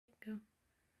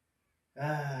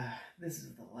This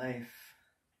is the life.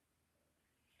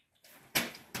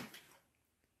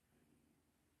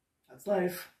 That's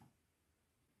life.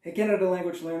 Hey Canada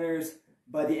language learners,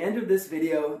 by the end of this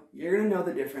video, you're going to know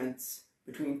the difference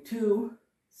between two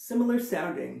similar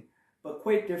sounding but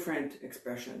quite different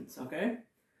expressions, okay?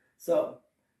 So,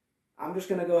 I'm just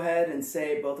going to go ahead and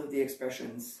say both of the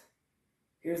expressions.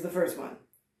 Here's the first one.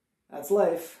 That's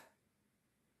life.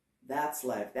 That's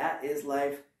life. That is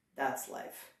life. That's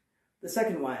life. The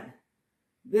second one.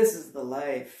 This is the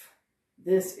life.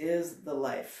 This is the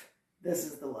life. This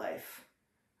is the life.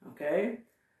 Okay?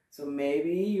 So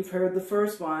maybe you've heard the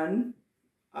first one.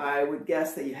 I would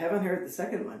guess that you haven't heard the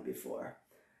second one before.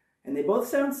 And they both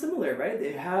sound similar, right?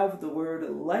 They have the word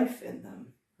life in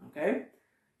them. Okay?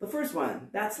 The first one,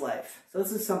 that's life. So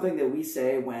this is something that we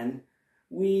say when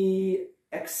we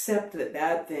accept that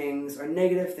bad things or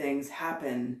negative things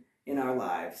happen in our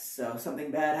lives. So something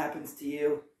bad happens to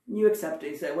you, and you accept it.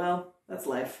 You say, well, that's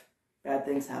life. Bad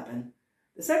things happen.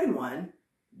 The second one,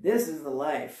 this is the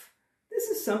life. This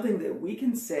is something that we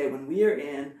can say when we are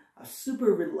in a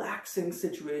super relaxing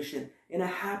situation, in a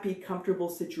happy, comfortable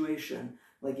situation.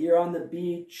 Like you're on the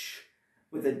beach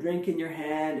with a drink in your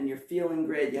hand and you're feeling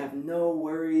great. You have no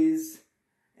worries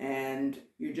and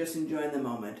you're just enjoying the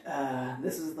moment.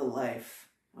 This is the life,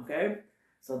 okay?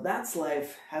 So that's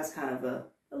life has kind of a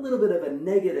little bit of a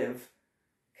negative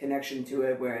connection to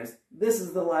it, whereas this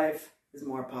is the life is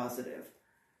more positive.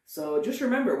 So just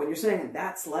remember, when you're saying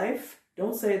that's life,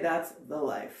 don't say that's the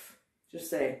life. Just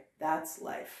say that's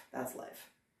life. That's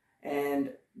life.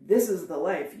 And this is the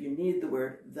life. You need the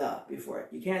word the before it.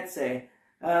 You can't say,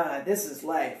 this is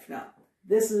life. No,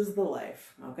 this is the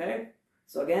life. Okay?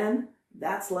 So again,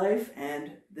 that's life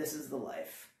and this is the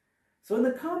life. So in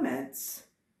the comments,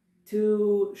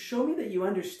 to show me that you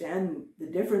understand the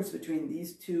difference between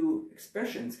these two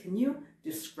expressions, can you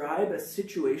describe a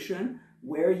situation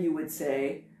where you would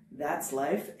say that's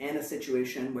life and a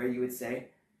situation where you would say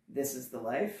this is the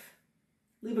life?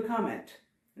 Leave a comment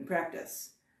and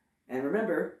practice. And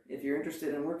remember, if you're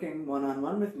interested in working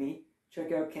one-on-one with me,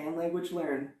 check out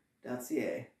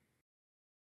canlanguagelearn.ca.